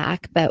years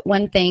back, but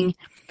one thing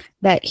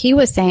that he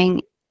was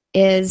saying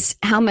is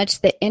how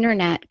much the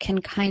internet can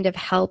kind of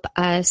help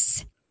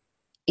us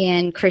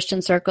in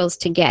Christian circles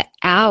to get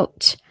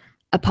out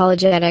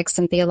apologetics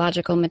and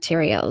theological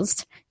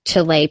materials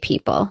to lay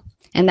people.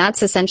 And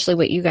that's essentially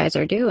what you guys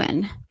are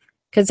doing.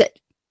 Because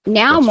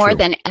now that's more true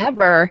than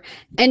ever,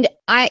 and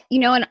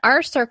in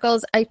our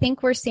circles, I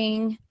think we're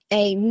seeing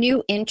a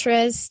new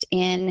interest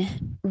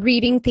in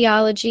reading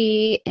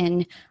theology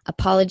and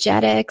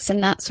apologetics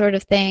and that sort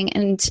of thing.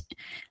 And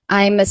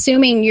I'm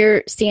assuming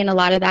you're seeing a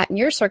lot of that in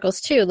your circles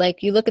too.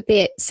 Like you look at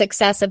the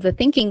success of the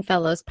Thinking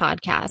Fellows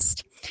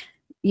podcast,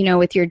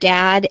 with your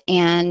dad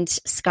and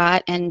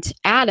Scott and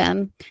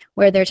Adam,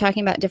 where they're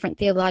talking about different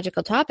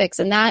theological topics.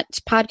 And that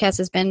podcast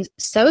has been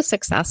so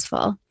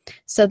successful.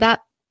 So that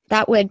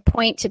would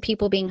point to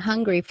people being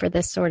hungry for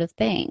this sort of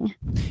thing.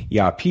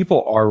 Yeah,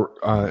 people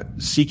are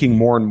seeking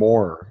more and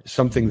more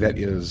something that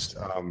is,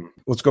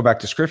 let's go back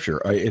to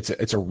Scripture.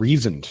 It's a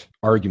reasoned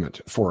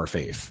argument for our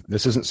faith.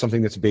 This isn't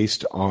something that's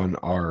based on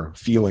our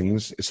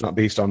feelings. It's not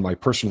based on my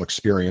personal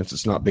experience.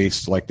 It's not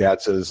based, like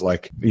Dad says,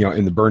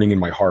 in the burning in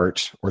my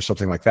heart or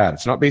something like that.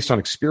 It's not based on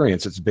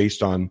experience. It's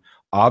based on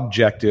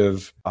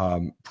objective,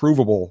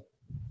 provable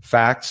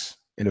facts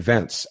and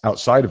events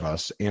outside of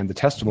us and the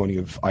testimony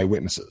of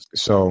eyewitnesses.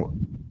 So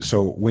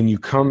when you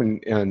come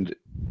and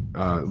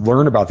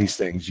learn about these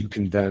things, you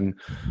can then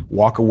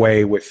walk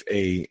away with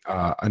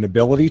an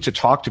ability to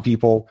talk to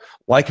people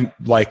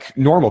like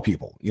normal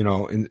people.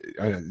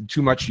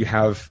 Too much you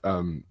have.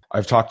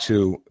 I've talked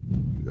to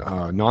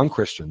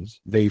non-Christians.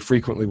 They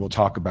frequently will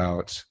talk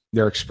about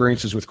their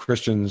experiences with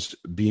Christians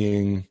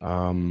being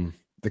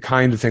the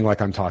kind of thing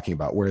like I'm talking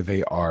about, where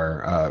they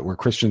are, where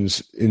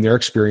Christians in their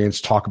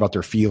experience talk about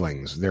their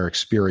feelings, their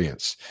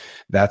experience.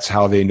 That's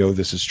how they know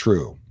this is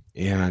true.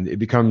 And it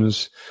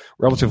becomes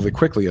relatively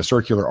quickly a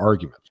circular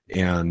argument.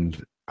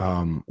 And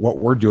what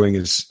we're doing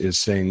is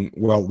saying,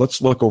 well,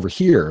 let's look over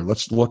here.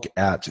 Let's look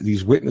at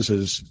these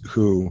witnesses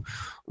who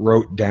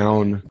wrote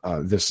down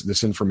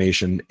this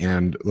information,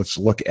 and let's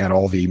look at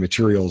all the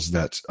materials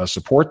that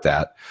support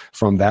that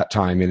from that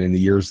time and in the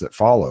years that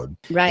followed.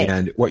 Right.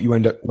 And what you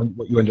end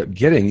up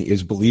getting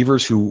is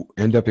believers who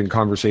end up in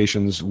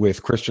conversations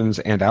with Christians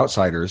and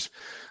outsiders,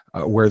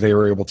 where they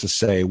were able to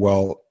say,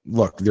 well,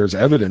 look, there's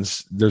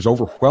evidence, there's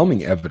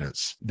overwhelming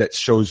evidence that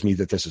shows me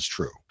that this is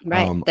true.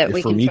 Right, that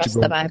we can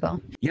trust the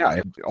Bible.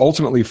 Yeah,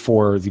 ultimately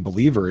for the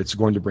believer, it's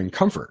going to bring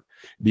comfort,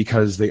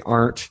 because they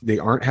aren't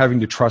having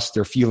to trust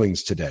their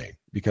feelings today.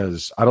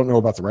 Because I don't know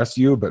about the rest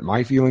of you, but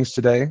my feelings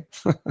today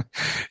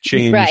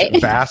change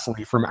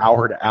vastly from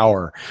hour to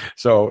hour.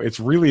 So it's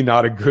really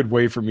not a good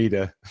way for me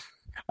to...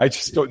 I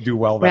just don't do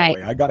well that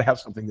way. I got to have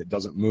something that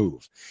doesn't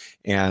move.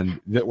 And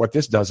what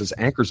this does is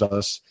anchors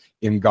us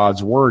in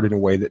God's word in a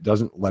way that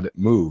doesn't let it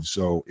move.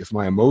 So if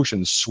my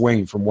emotions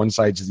swing from one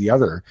side to the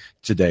other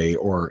today,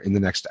 or in the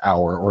next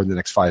hour, or in the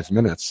next 5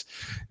 minutes,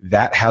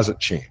 that hasn't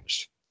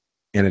changed.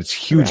 And it's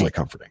hugely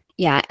comforting.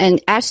 Yeah,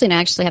 and Ashley and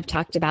I actually have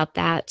talked about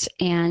that,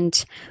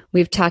 and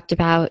we've talked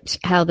about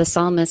how the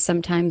psalmist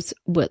sometimes,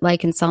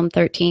 like in Psalm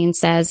 13,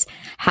 says,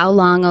 "How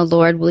long, O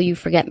Lord, will you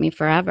forget me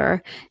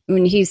forever?"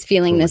 When he's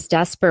feeling this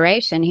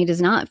desperation, he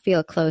does not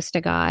feel close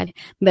to God,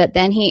 but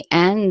then he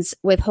ends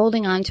with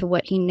holding on to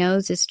what he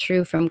knows is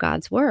true from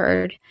God's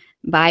word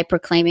by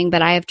proclaiming,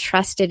 "But I have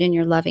trusted in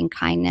your loving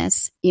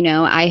kindness."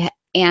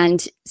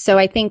 And so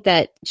I think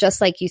that,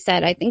 just like you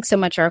said, I think so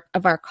much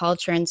of our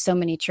culture and so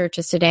many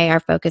churches today are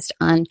focused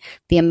on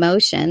the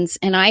emotions.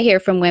 And I hear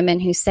from women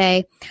who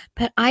say,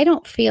 but I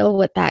don't feel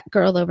what that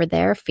girl over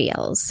there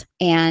feels.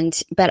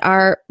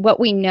 But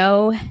what we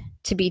know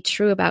to be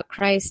true about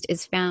Christ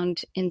is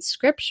found in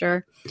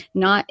Scripture,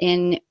 not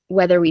in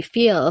whether we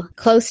feel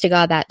close to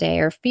God that day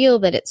or feel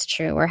that it's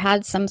true or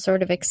had some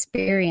sort of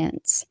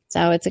experience.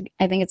 So I think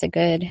it's a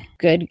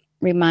good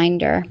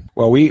reminder?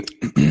 Well,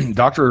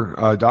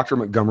 Dr.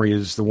 Montgomery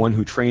is the one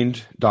who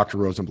trained Dr.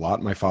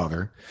 Rosenblatt, my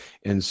father.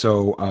 And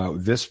so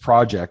this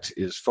project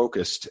is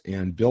focused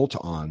and built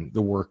on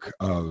the work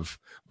of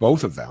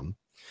both of them.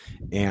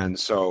 And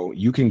so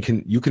you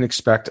can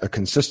expect a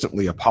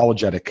consistently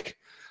apologetic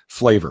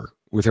flavor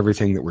with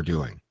everything that we're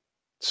doing.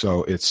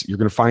 So you're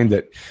going to find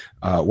that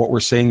what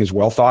we're saying is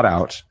well thought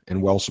out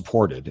and well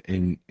supported,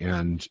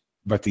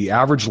 but the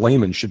average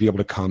layman should be able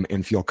to come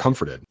and feel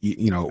comforted,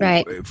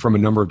 right, from a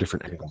number of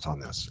different angles on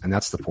this, and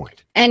that's the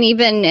point. And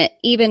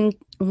even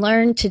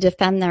learn to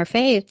defend their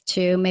faith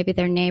to maybe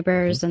their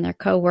neighbors and their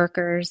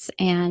coworkers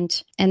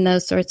and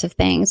those sorts of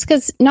things,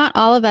 because not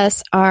all of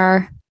us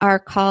are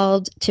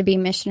called to be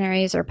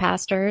missionaries or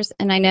pastors.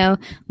 And I know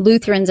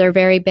Lutherans are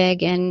very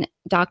big in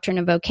doctrine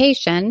of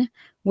vocation,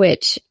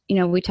 which,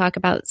 we talk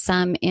about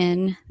some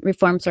in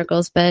Reform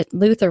circles, but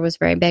Luther was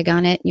very big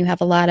on it. You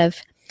have a lot of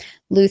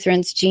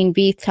Lutherans. Gene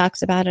Veith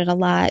talks about it a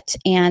lot.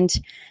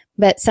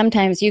 But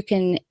sometimes you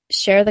can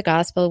share the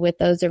gospel with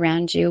those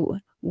around you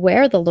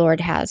where the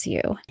Lord has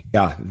you.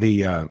 Yeah,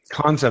 the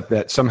concept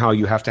that somehow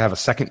you have to have a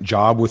second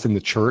job within the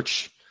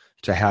church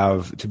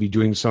to be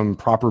doing some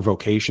proper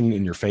vocation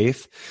in your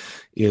faith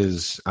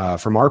is,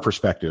 from our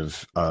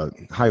perspective,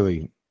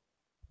 highly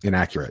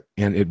inaccurate,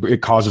 and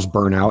it causes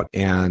burnout,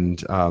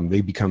 and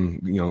they become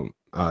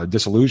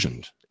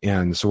disillusioned.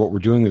 And so what we're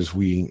doing is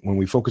when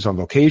we focus on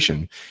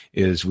vocation,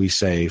 is we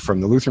say, from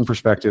the Lutheran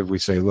perspective, we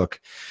say, look,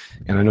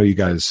 and I know you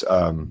guys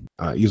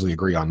easily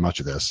agree on much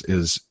of this,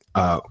 is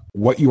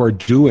what you are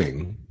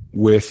doing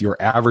with your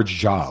average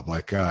job,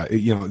 like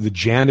the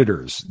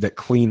janitors that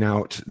clean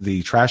out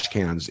the trash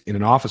cans in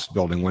an office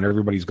building when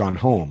everybody's gone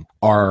home,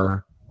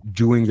 are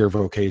doing their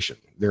vocation.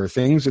 There are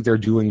things that they're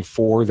doing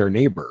for their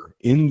neighbor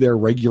in their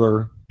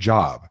regular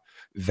job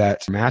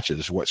that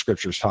matches what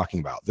Scripture is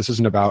talking about. This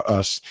isn't about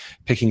us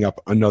picking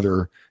up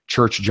another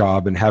church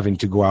job and having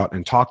to go out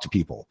and talk to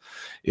people.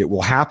 It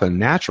will happen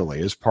naturally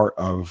as part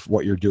of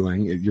what you're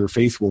doing. Your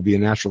faith will be a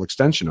natural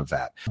extension of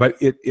that. But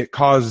it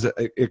causes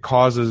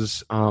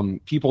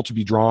people to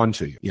be drawn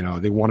to you.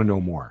 They want to know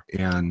more,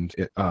 and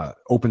it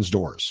opens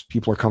doors.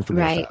 People are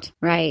comfortable with that.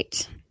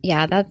 Right.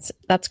 Yeah,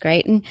 that's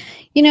great. And,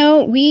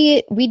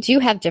 we do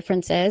have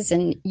differences,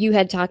 and you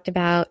had talked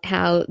about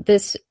how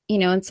this,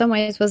 in some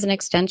ways was an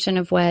extension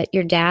of what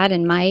your dad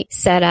and Mike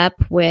set up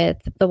with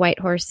the White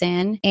Horse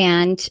Inn.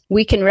 And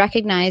we can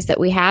recognize that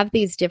we have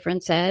these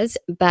differences,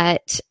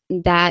 but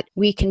that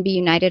we can be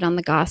united on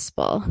the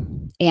gospel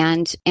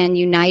and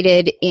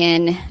united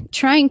in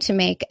trying to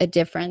make a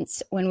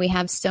difference when we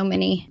have so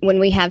many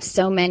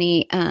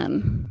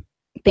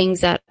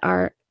things that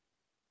are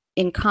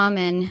in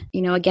common,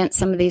 against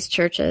some of these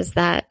churches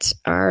that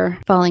are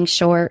falling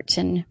short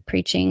and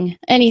preaching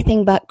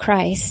anything but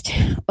Christ.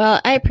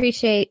 Well, I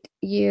appreciate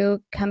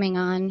you coming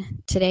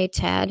on today,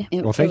 Ted.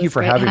 Well, thank you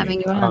for having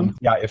me.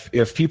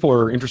 If people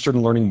are interested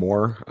in learning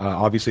more,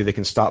 obviously they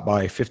can stop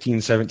by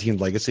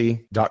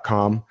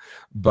 1517legacy.com.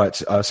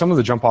 But some of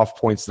the jump off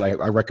points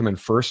that I recommend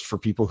first for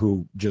people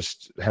who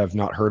just have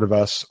not heard of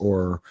us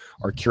or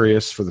are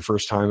curious for the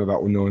first time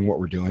about knowing what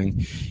we're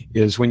doing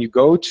is when you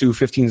go to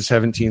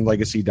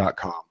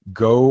 1517legacy.com,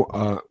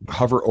 go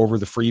hover over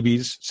the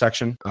freebies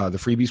section, the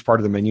freebies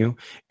part of the menu,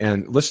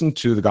 and listen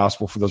to the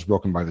Gospel for Those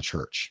Broken by the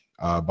Church.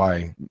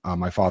 By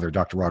my father,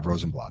 Dr. Rod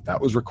Rosenblatt. That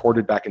was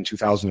recorded back in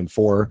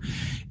 2004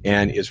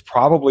 and is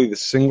probably the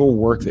single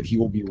work that he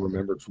will be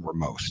remembered for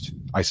most,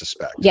 I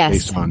suspect,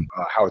 based on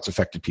how it's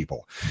affected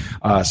people.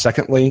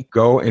 Secondly,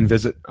 go and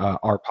visit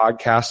our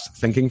podcast,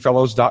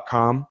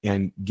 thinkingfellows.com,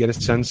 and get a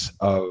sense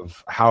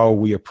of how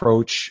we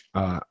approach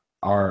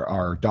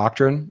our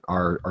doctrine,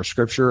 our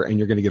scripture, and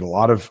you're going to get a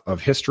lot of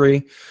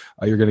history.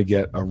 You're going to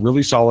get a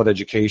really solid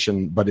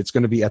education, but it's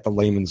going to be at the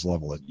layman's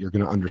level. You're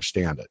going to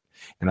understand it.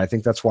 And I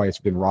think that's why it's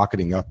been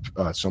rocketing up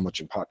so much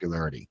in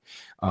popularity.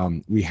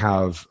 We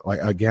have,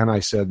 I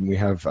said, we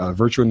have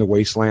Virtue in the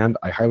Wasteland.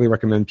 I highly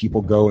recommend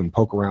people go and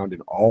poke around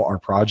in all our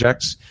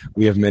projects.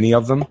 We have many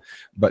of them,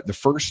 but the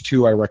first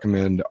two I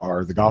recommend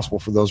are The Gospel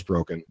for Those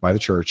Broken by the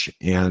Church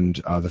and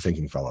the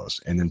Thinking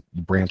Fellows, and then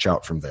branch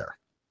out from there.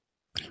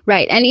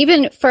 Right. And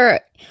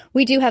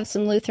we do have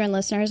some Lutheran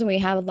listeners, and we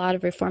have a lot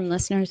of Reformed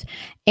listeners,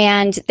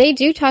 and they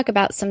do talk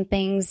about some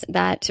things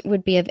that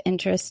would be of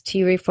interest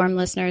to Reformed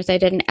listeners. I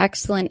did an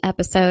excellent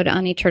episode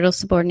on eternal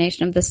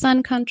subordination of the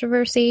Son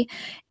controversy,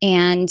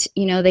 and,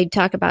 they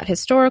talk about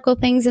historical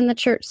things in the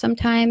church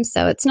sometimes,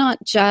 so it's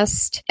not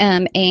just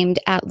aimed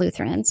at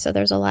Lutherans. So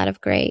there's a lot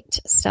of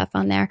great stuff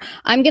on there.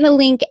 I'm going to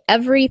link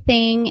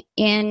everything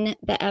in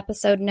the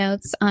episode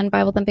notes on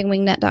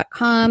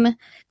BibleThumpingWingNut.com.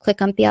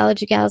 Click on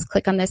Theology Gals,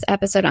 click on this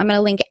episode. I'm going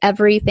to link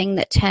everything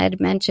that Ted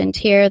mentioned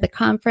here, the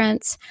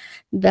conference,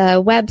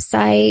 the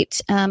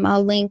website.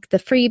 I'll link the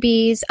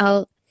freebies.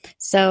 I'll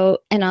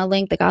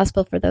link the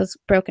Gospel for Those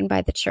Broken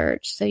by the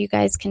Church. So you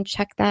guys can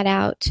check that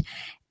out.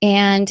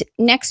 And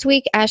next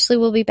week, Ashley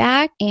will be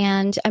back,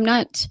 and I'm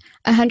not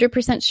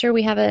 100% sure.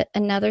 We have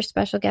another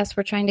special guest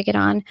we're trying to get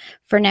on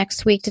for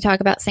next week to talk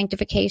about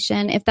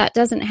sanctification. If that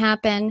doesn't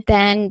happen,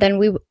 then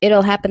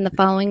it'll happen the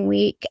following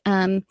week.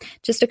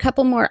 Just a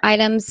couple more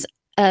items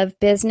of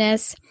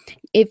business.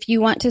 If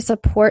you want to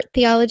support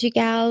Theology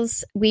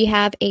Gals, we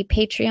have a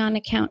Patreon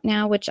account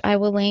now, which I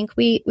will link.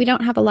 We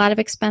don't have a lot of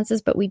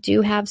expenses, but we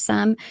do have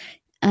some.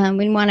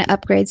 We want to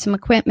upgrade some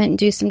equipment and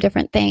do some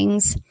different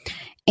things.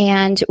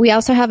 And we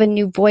also have a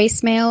new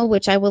voicemail,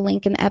 which I will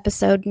link in the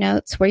episode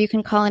notes, where you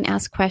can call and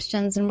ask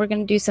questions. And we're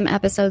going to do some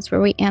episodes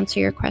where we answer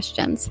your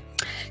questions.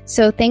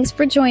 So thanks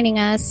for joining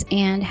us,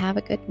 and have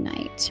a good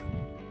night.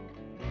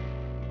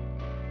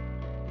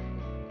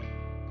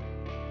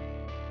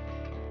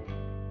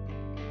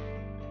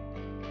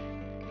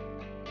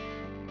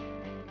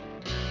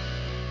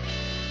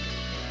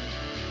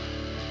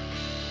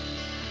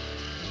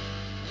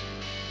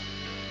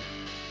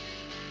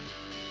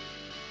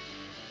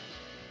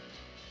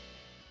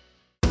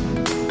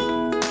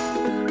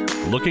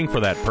 Looking for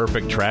that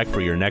perfect track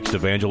for your next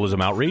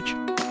evangelism outreach?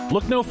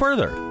 Look no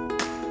further.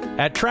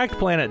 At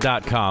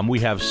TractPlanet.com, we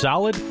have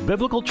solid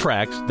biblical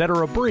tracts that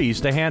are a breeze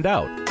to hand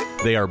out.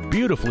 They are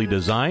beautifully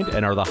designed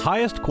and are the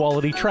highest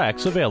quality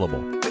tracts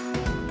available.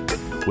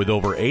 With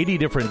over 80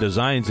 different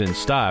designs in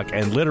stock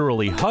and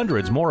literally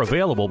hundreds more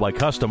available by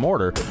custom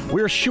order,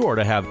 we're sure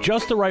to have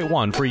just the right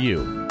one for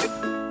you.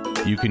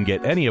 You can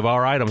get any of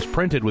our items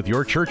printed with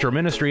your church or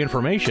ministry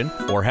information,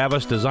 or have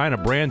us design a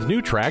brand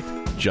new tract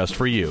just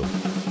for you.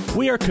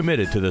 We are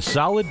committed to the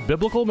solid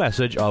biblical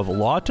message of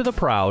law to the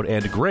proud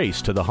and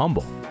grace to the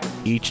humble.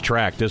 Each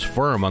tract is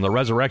firm on the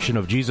resurrection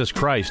of Jesus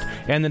Christ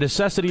and the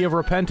necessity of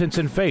repentance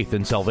and faith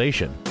in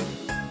salvation.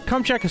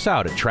 Come check us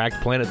out at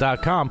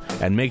TractPlanet.com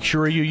and make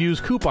sure you use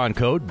coupon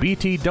code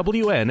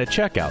BTWN at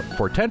checkout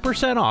for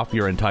 10% off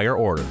your entire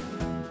order.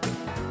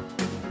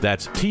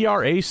 That's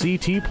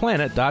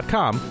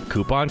TractPlanet.com,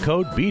 coupon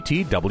code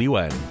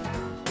BTWN.